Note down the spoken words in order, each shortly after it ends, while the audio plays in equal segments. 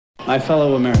My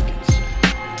fellow Americans,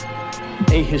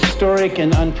 a historic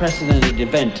and unprecedented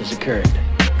event has occurred.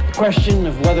 The question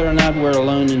of whether or not we're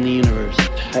alone in the universe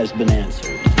has been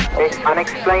answered. This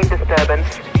unexplained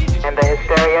disturbance and the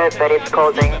hysteria that it's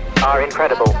causing are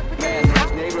incredible.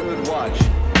 Neighborhood watch.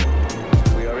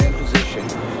 We are in position.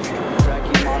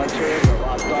 Tracking monitors are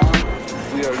locked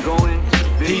on. We are going to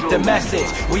Beat the message,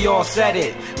 we all said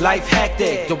it. Life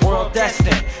hectic, the world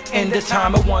destined. In the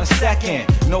time of 1 second.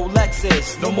 No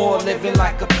Lexus, no more living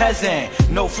like a peasant.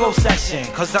 No flow session,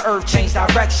 cause the earth changed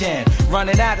direction.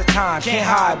 Running out of time, can't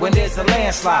hide when there's a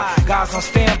landslide. Guys on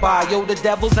standby, yo, the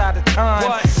devil's out of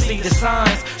time. See the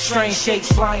signs, strange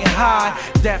shapes flying high.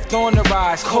 Death on the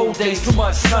rise, cold days, too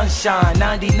much sunshine.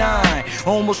 99,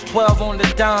 almost 12 on the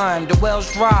dime. The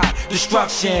well's dry,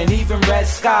 destruction, even red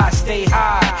skies stay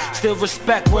high. Still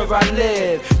respect where I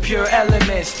live. Pure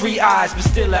elements, 3 eyes, but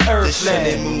still an earthling. The sun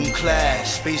and moon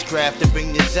clash, spacecraft to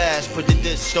bring disaster, put the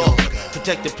disc off.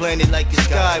 Protect the planet like a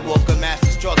skywalker, mass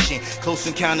destruction. Close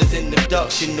encounters and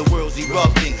abduction, the world's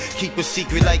erupting. Keep a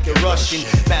secret like a Russian.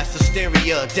 Mass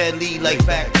hysteria, deadly like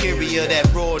bacteria.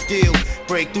 That raw deal,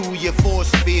 break through your force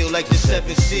field like the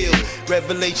 7th seal.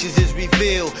 Revelations is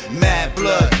revealed, mad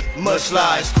blood, much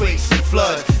lies, quakes and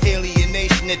floods.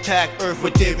 Alienation attack Earth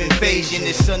with their invasion.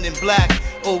 The sun in black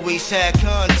always had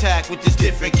contact with this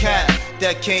different cat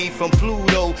that came from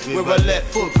Pluto, where I left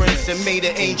footprints and made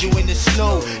an angel in the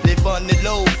snow. Live on the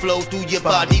low, flow through your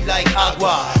body like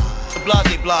agua.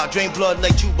 Blase blah, drain blood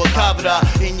like chupacabra.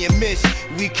 In your midst,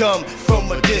 we come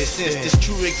from a distance. This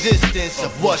true existence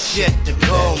of what's yet to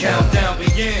come. Countdown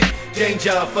begin,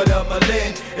 danger for the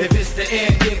Malin. If it's the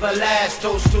end, give a last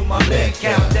toast to my men.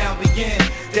 Countdown begin,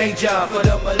 danger for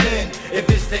the Malin. If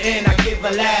it's the end, I give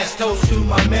a last toast to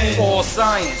my men. All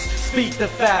science, speak the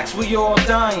facts, we all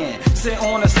dying. Sit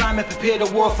on assignment, prepare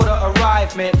the war for the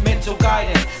arrivement. Mental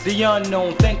guidance, the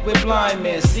unknown, think we're blind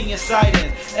men. Seeing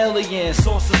sightings, aliens,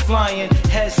 saucers flying.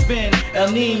 Head spin,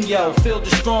 El Nino, feel the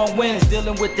strong winds.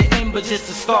 Dealing with the ember just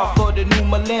to start for the new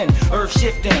millenn. Earth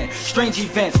shifting, strange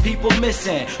events, people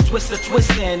missing. Twister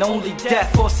twisting, only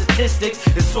death for statistics.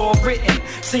 It's all written,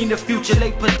 seen the future,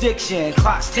 late prediction.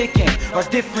 Clock's ticking, our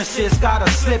differences got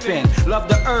us slipping. Love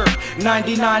the earth,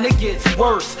 99 it gets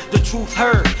worse. The truth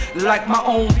heard, like my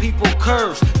own people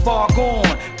curse. Far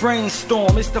gone,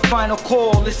 brainstorm, it's the final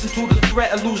call. Listen to the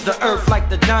threat or lose the earth like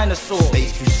the dinosaurs.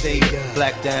 Space Crusader,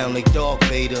 black down like Darth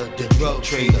Vader, the drug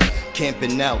trader.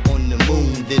 Camping out on the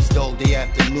moon, this dog day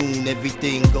afternoon,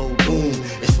 everything go boom.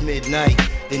 It's midnight,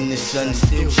 and the sun's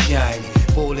still shining.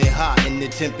 Boiling hot and the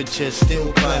temperature's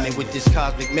still climbing. With this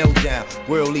cosmic meltdown,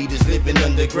 world leaders living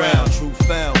underground. Truth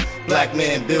found, black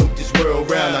man built this world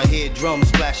round. I hear drums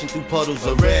splashing through puddles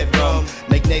of red rum.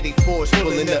 Magnetic force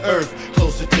pulling the earth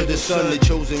closer to the sun, the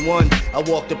chosen one. I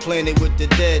walk the planet with the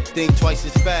dead, think twice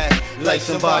as fast. Like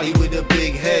somebody with a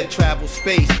big head, travel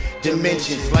space,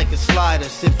 dimensions like a slider.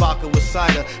 Sip vodka with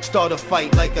cider, start a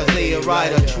fight like Isaiah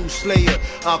Rider. True slayer,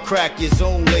 I'll crack your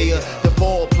zone layer. The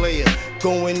ball player,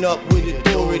 going up with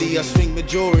authority. I swing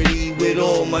majority with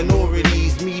all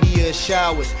minorities. Media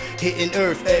showers, hitting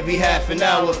earth every half an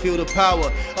hour. Feel the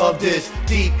power of this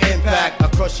deep impact. I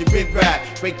crush your rib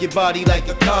rack, break your body like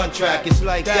a contract. It's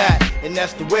like that, and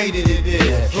that's the way that it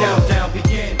is. Countdown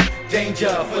begin,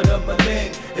 danger for the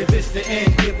Malin. If it's the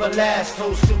end, give a last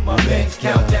toast to my men.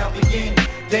 Countdown begin,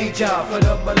 danger for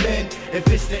the Malin. If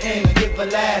it's the end, give a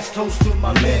last toast to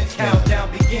my men.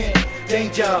 Countdown begin,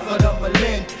 danger for the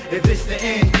Malin. If it's the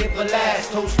end, give a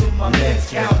last toast to my men.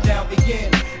 Countdown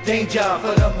begin, danger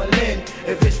for the Malin.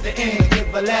 If it's the end,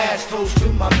 give a last toast to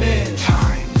my men.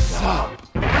 Time's up.